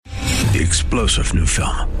The explosive new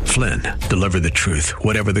film, Flynn, deliver the truth,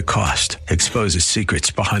 whatever the cost. Exposes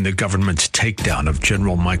secrets behind the government's takedown of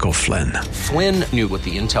General Michael Flynn. Flynn knew what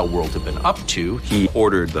the intel world had been up to. He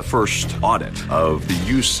ordered the first audit of the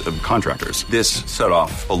use of contractors. This set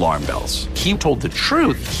off alarm bells. He told the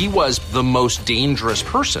truth. He was the most dangerous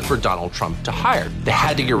person for Donald Trump to hire. They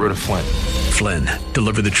had to get rid of Flynn. Flynn,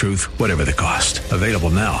 deliver the truth, whatever the cost. Available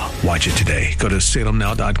now. Watch it today. Go to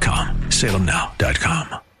salemnow.com.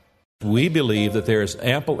 salemnow.com. We believe that there is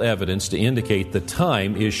ample evidence to indicate the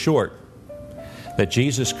time is short, that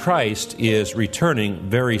Jesus Christ is returning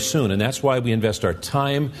very soon, and that's why we invest our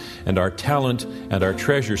time and our talent and our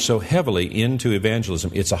treasure so heavily into evangelism.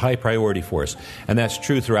 It's a high priority for us, and that's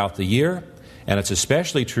true throughout the year, and it's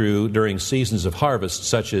especially true during seasons of harvest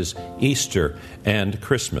such as Easter and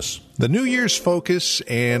Christmas. The New Year's focus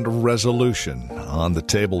and resolution on the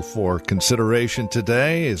table for consideration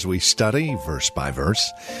today as we study verse by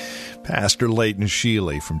verse. Pastor Leighton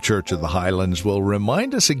Sheely from Church of the Highlands will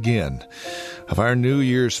remind us again of our New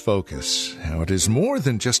Year's focus, how it is more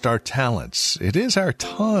than just our talents. It is our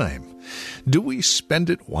time. Do we spend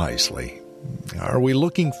it wisely? Are we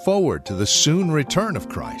looking forward to the soon return of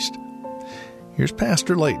Christ? Here's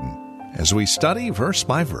Pastor Leighton as we study verse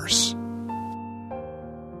by verse. I'm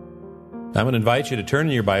going to invite you to turn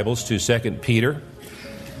in your Bibles to 2 Peter.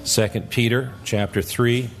 2 Peter chapter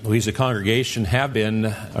 3. We as a congregation have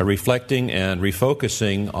been reflecting and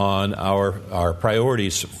refocusing on our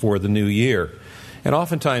priorities for the new year. And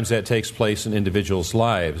oftentimes that takes place in individuals'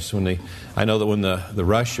 lives. I know that when the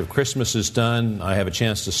rush of Christmas is done, I have a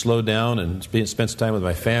chance to slow down and spend some time with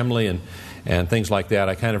my family and things like that.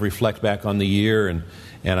 I kind of reflect back on the year and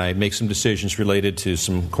I make some decisions related to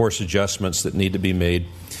some course adjustments that need to be made.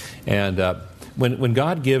 And when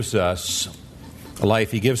God gives us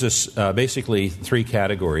life, He gives us basically three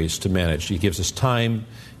categories to manage. He gives us time,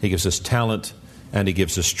 He gives us talent, and He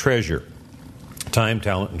gives us treasure. Time,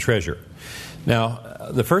 talent, and treasure. Now,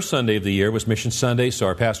 the first Sunday of the year was Mission Sunday, so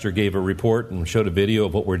our pastor gave a report and showed a video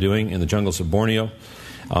of what we're doing in the jungles of Borneo.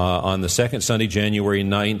 On the second Sunday, January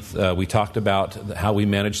 9th, we talked about how we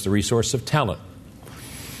manage the resource of talent.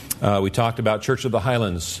 We talked about Church of the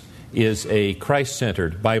Highlands is a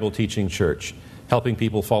Christ-centered Bible-teaching church, helping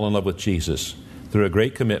people fall in love with Jesus through a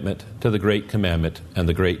great commitment to the Great Commandment and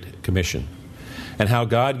the Great Commission, and how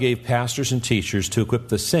God gave pastors and teachers to equip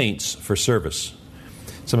the saints for service.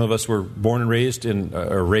 Some of us were born and raised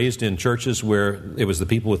in churches where it was the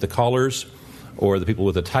people with the collars, or the people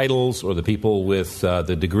with the titles, or the people with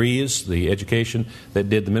the degrees, the education, that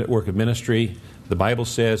did the work of ministry. The Bible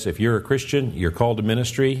says if you're a Christian, you're called to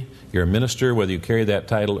ministry. You're a minister, whether you carry that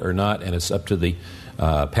title or not, and it's up to the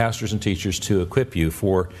pastors and teachers to equip you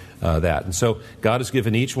for that. And so God has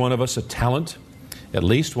given each one of us a talent, at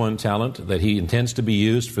least one talent, that He intends to be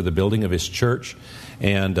used for the building of His church.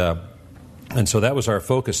 And so that was our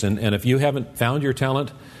focus. And if you haven't found your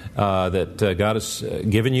talent that God has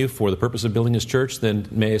given you for the purpose of building His church, then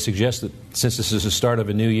may I suggest that since this is the start of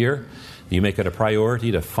a new year, you make it a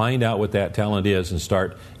priority to find out what that talent is and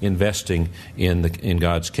start investing in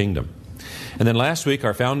God's kingdom. And then last week,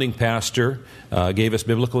 our founding pastor gave us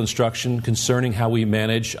biblical instruction concerning how we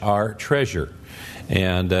manage our treasure.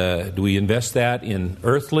 And do we invest that in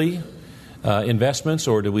earthly investments,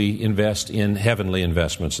 or do we invest in heavenly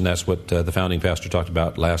investments? And that's what the founding pastor talked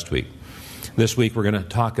about last week. This week, we're going to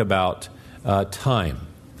talk about time,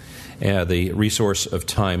 the resource of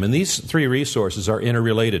time. And these three resources are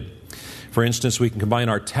interrelated. For instance, we can combine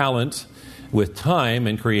our talent with time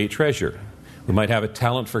and create treasure. We might have a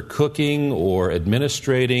talent for cooking or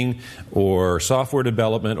administrating or software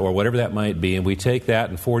development or whatever that might be, and we take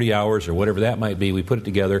that in 40 hours or whatever that might be, we put it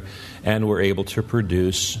together, and we're able to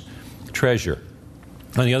produce treasure.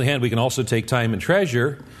 On the other hand, we can also take time and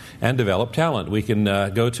treasure and develop talent. We can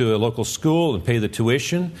go to a local school and pay the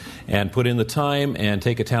tuition and put in the time and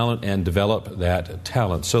take a talent and develop that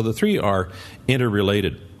talent. So the three are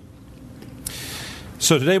interrelated.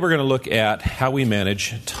 So today we're going to look at how we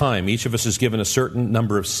manage time. Each of us is given a certain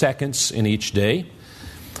number of seconds in each day,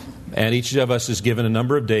 and each of us is given a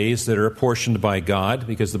number of days that are apportioned by God,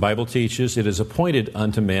 because the Bible teaches it is appointed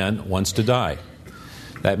unto man once to die.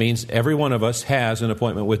 That means every one of us has an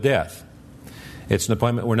appointment with death. It's an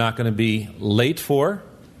appointment we're not going to be late for.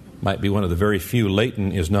 Might be one of the very few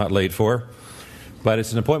Leighton is not late for. But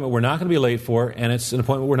it's an appointment we're not going to be late for, and it's an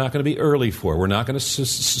appointment we're not going to be early for. We're not going to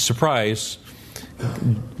surprise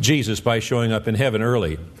Jesus by showing up in heaven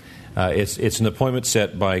early. It's an appointment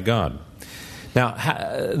set by God. Now,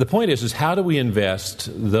 the point is how do we invest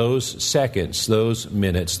those seconds, those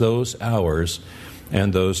minutes, those hours,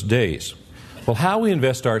 and those days? Well, how we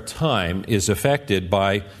invest our time is affected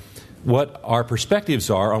by what our perspectives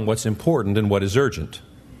are on what's important and what is urgent.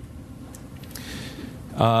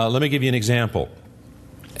 Let me give you an example.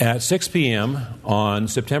 At 6 p.m. on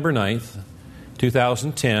September 9th,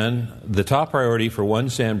 2010, the top priority for one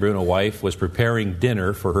San Bruno wife was preparing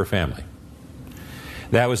dinner for her family.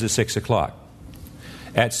 That was at 6 o'clock.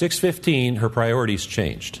 At 6:15, her priorities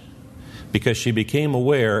changed because she became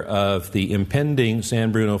aware of the impending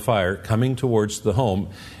San Bruno fire coming towards the home,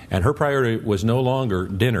 and her priority was no longer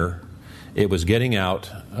dinner, it was getting out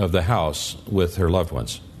of the house with her loved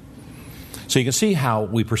ones. So you can see how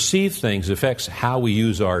we perceive things affects how we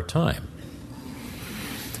use our time.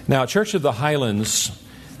 Now, Church of the Highlands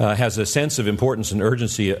has a sense of importance and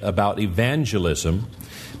urgency about evangelism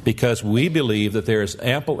because we believe that there is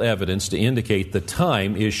ample evidence to indicate the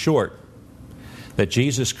time is short, that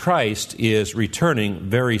Jesus Christ is returning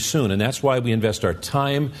very soon. And that's why we invest our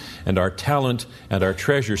time and our talent and our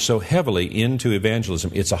treasure so heavily into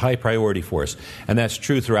evangelism. It's a high priority for us. And that's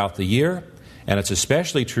true throughout the year, and it's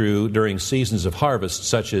especially true during seasons of harvest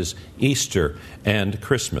such as Easter and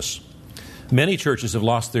Christmas. Many churches have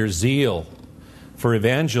lost their zeal for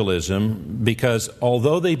evangelism because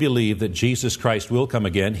although they believe that Jesus Christ will come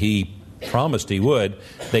again, He promised He would,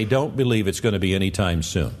 they don't believe it's going to be anytime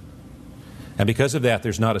soon. And because of that,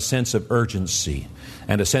 there's not a sense of urgency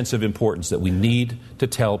and a sense of importance that we need to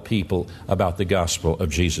tell people about the gospel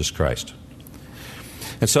of Jesus Christ.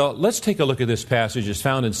 And so let's take a look at this passage. It's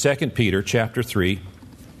found in 2 Peter chapter 3,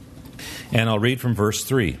 and I'll read from verse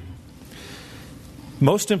 3.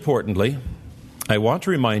 Most importantly, I want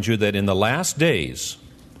to remind you that in the last days,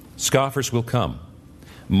 scoffers will come,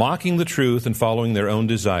 mocking the truth and following their own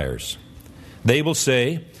desires. They will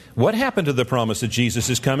say, "What happened to the promise that Jesus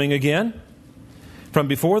is coming again? From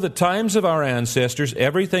before the times of our ancestors,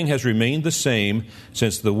 everything has remained the same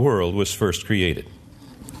since the world was first created."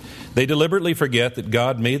 They deliberately forget that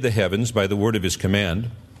God made the heavens by the word of His command,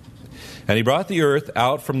 and He brought the earth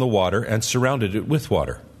out from the water and surrounded it with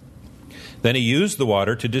water. Then He used the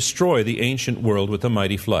water to destroy the ancient world with a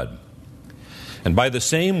mighty flood. And by the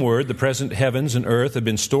same word, the present heavens and earth have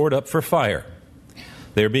been stored up for fire.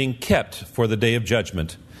 They are being kept for the day of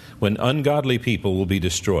judgment, when ungodly people will be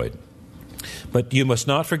destroyed. But you must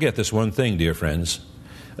not forget this one thing, dear friends.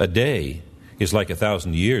 A day is like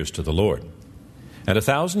 1,000 years to the Lord, and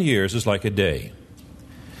 1,000 years is like a day.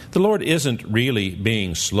 The Lord isn't really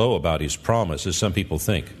being slow about His promise, as some people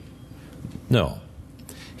think. No.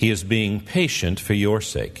 He is being patient for your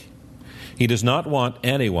sake. He does not want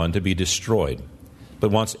anyone to be destroyed, but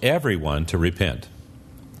wants everyone to repent.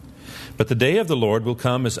 But the day of the Lord will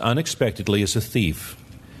come as unexpectedly as a thief.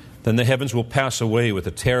 Then the heavens will pass away with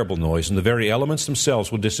a terrible noise, and the very elements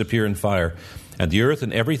themselves will disappear in fire, and the earth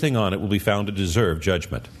and everything on it will be found to deserve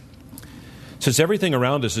judgment. Since everything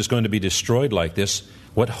around us is going to be destroyed like this,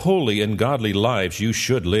 what holy and godly lives you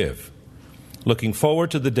should live, looking forward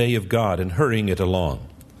to the day of God and hurrying it along.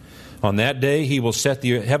 On that day He will set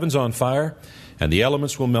the heavens on fire, and the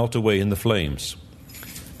elements will melt away in the flames.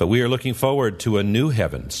 But we are looking forward to a new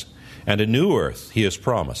heavens and a new earth He has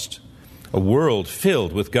promised, a world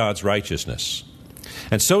filled with God's righteousness.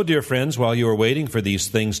 And so, dear friends, while you are waiting for these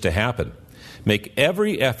things to happen, make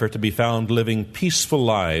every effort to be found living peaceful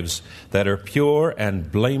lives that are pure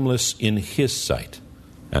and blameless in His sight.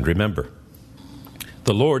 And remember,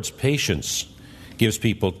 the Lord's patience gives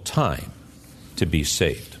people time to be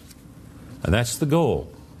saved. And that's the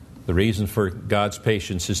goal. The reason for God's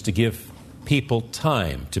patience is to give people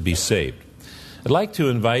time to be saved. I'd like to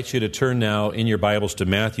invite you to turn now in your Bibles to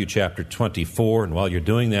Matthew chapter 24. And while you're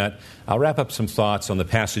doing that, I'll wrap up some thoughts on the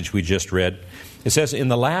passage we just read. It says, "In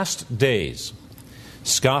the last days,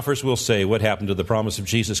 scoffers will say, 'What happened to the promise of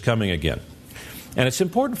Jesus coming again?'" And it's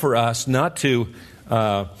important for us not to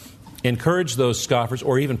encourage those scoffers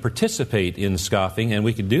or even participate in scoffing, and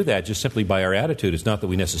we can do that just simply by our attitude. It's not that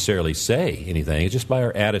we necessarily say anything, it's just by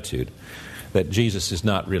our attitude that Jesus is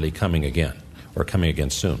not really coming again or coming again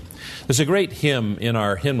soon. There's a great hymn in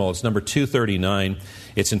our hymnal. It's number 239.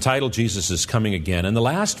 It's entitled "Jesus is Coming Again." And the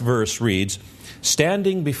last verse reads,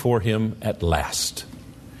 "Standing before Him at last,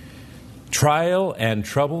 trial and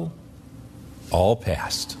trouble all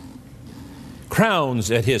past. Crowns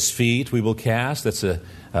at His feet we will cast." That's a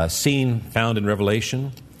scene found in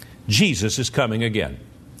Revelation. Jesus is coming again.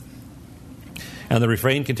 And the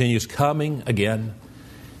refrain continues, "Coming again,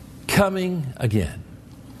 coming again.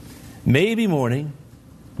 Maybe morning,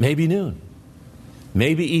 maybe noon,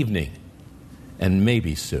 maybe evening, and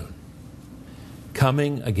maybe soon.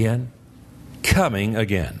 Coming again, coming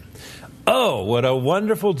again. Oh, what a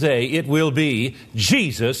wonderful day it will be.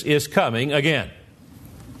 Jesus is coming again."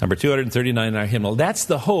 Number 239 in our hymnal. That's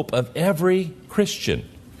the hope of every Christian.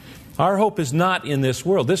 Our hope is not in this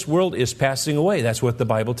world. This world is passing away. That's what the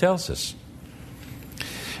Bible tells us.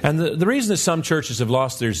 And the reason that some churches have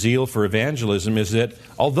lost their zeal for evangelism is that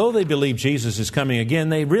although they believe Jesus is coming again,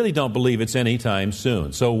 they really don't believe it's any time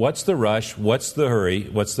soon. So what's the rush? What's the hurry?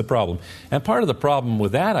 What's the problem? And part of the problem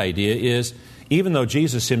with that idea is even though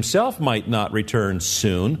Jesus himself might not return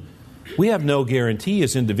soon, we have no guarantee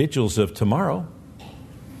as individuals of tomorrow.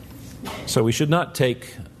 So we should not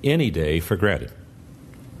take any day for granted.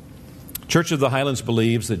 Church of the Highlands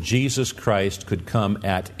believes that Jesus Christ could come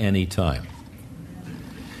at any time.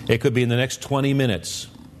 It could be in the next 20 minutes.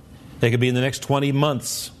 It could be in the next 20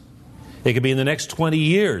 months. It could be in the next 20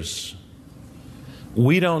 years.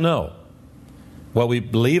 We don't know. Well, we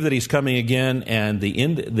believe that He's coming again, and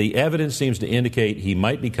the evidence seems to indicate He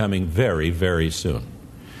might be coming very, very soon.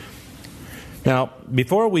 Now,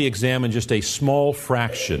 before we examine just a small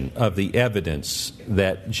fraction of the evidence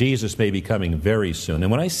that Jesus may be coming very soon,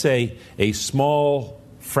 and when I say a small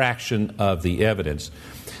fraction of the evidence,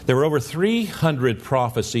 there were over 300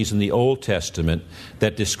 prophecies in the Old Testament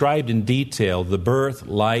that described in detail the birth,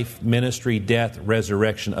 life, ministry, death,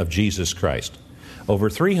 resurrection of Jesus Christ. Over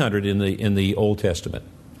 300 in the Old Testament.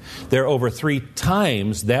 There are over 3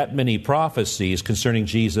 times that many prophecies concerning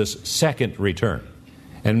Jesus' second return.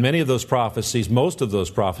 And many of those prophecies, most of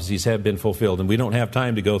those prophecies have been fulfilled. And we don't have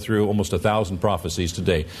time to go through almost 1,000 prophecies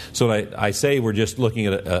today. So I say we're just looking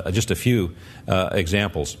at just a few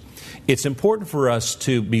examples. It's important for us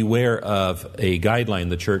to beware of a guideline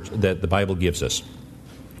that the Bible gives us.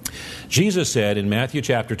 Jesus said in Matthew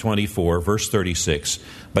chapter 24, verse 36,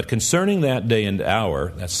 "But concerning that day and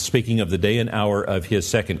hour," that's speaking of the day and hour of His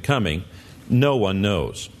second coming, "no one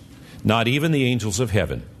knows, not even the angels of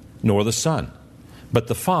heaven, nor the Son, but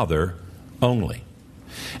the Father only."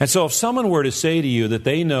 And so if someone were to say to you that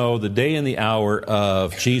they know the day and the hour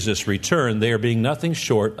of Jesus' return, they are being nothing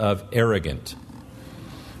short of arrogant.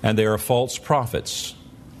 And they are false prophets.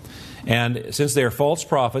 And since they are false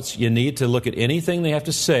prophets, you need to look at anything they have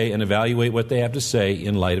to say and evaluate what they have to say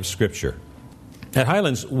in light of Scripture. At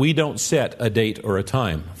Highlands, we don't set a date or a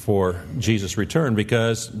time for Jesus' return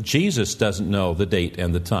because Jesus doesn't know the date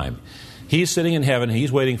and the time. He's sitting in heaven.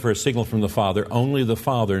 He's waiting for a signal from the Father. Only the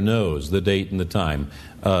Father knows the date and the time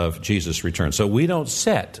of Jesus' return. So we don't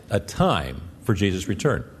set a time for Jesus'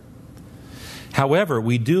 return. However,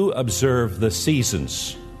 we do observe the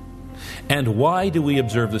seasons. And why do we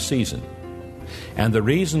observe the season? And the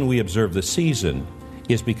reason we observe the season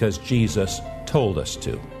is because Jesus told us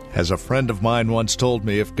to. As a friend of mine once told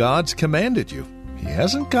me, if God's commanded you, He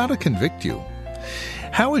hasn't got to convict you.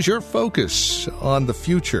 How is your focus on the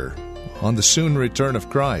future, on the soon return of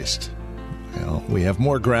Christ? Well, we have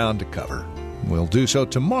more ground to cover. We'll do so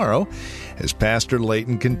tomorrow as Pastor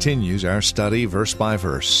Layton continues our study verse by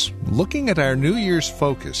verse, looking at our New Year's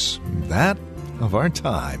focus, that of our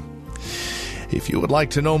time. If you would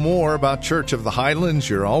like to know more about Church of the Highlands,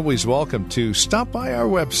 you're always welcome to stop by our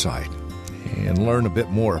website and learn a bit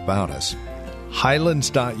more about us.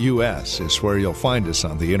 Highlands.us is where you'll find us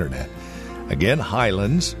on the internet. Again,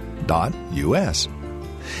 Highlands.us.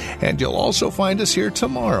 And you'll also find us here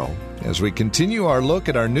tomorrow as we continue our look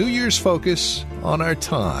at our New Year's focus on our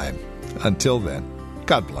time. Until then,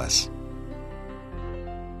 God bless.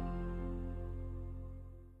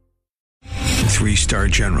 3-star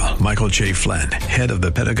General Michael J. Flynn, head of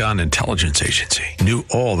the Pentagon Intelligence Agency, knew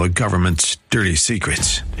all the government's dirty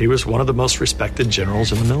secrets. He was one of the most respected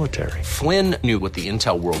generals in the military. Flynn knew what the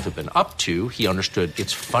intel world had been up to. He understood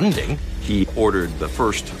its funding. He ordered the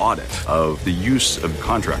first audit of the use of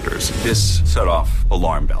contractors. This set off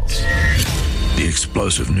alarm bells. The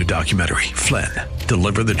explosive new documentary, Flynn,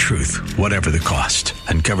 Deliver the Truth, Whatever the Cost,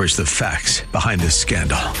 uncovers the facts behind this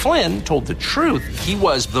scandal. Flynn told the truth. He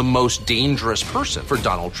was the most dangerous person for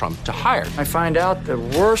Donald Trump to hire. I find out the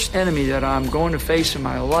worst enemy that I'm going to face in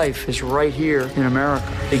my life is right here in America.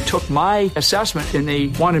 They took my assessment and they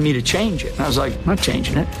wanted me to change it. And I was like, I'm not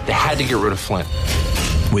changing it. They had to get rid of Flynn.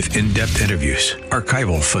 With in-depth interviews,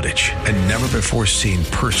 archival footage, and never-before-seen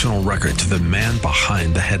personal records of the man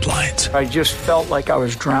behind the headlines. I just felt like I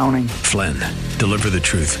was drowning. Flynn, Deliver the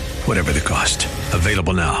Truth, Whatever the Cost.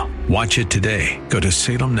 Available now. Watch it today. Go to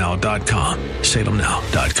salemnow.com.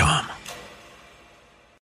 salemnow.com.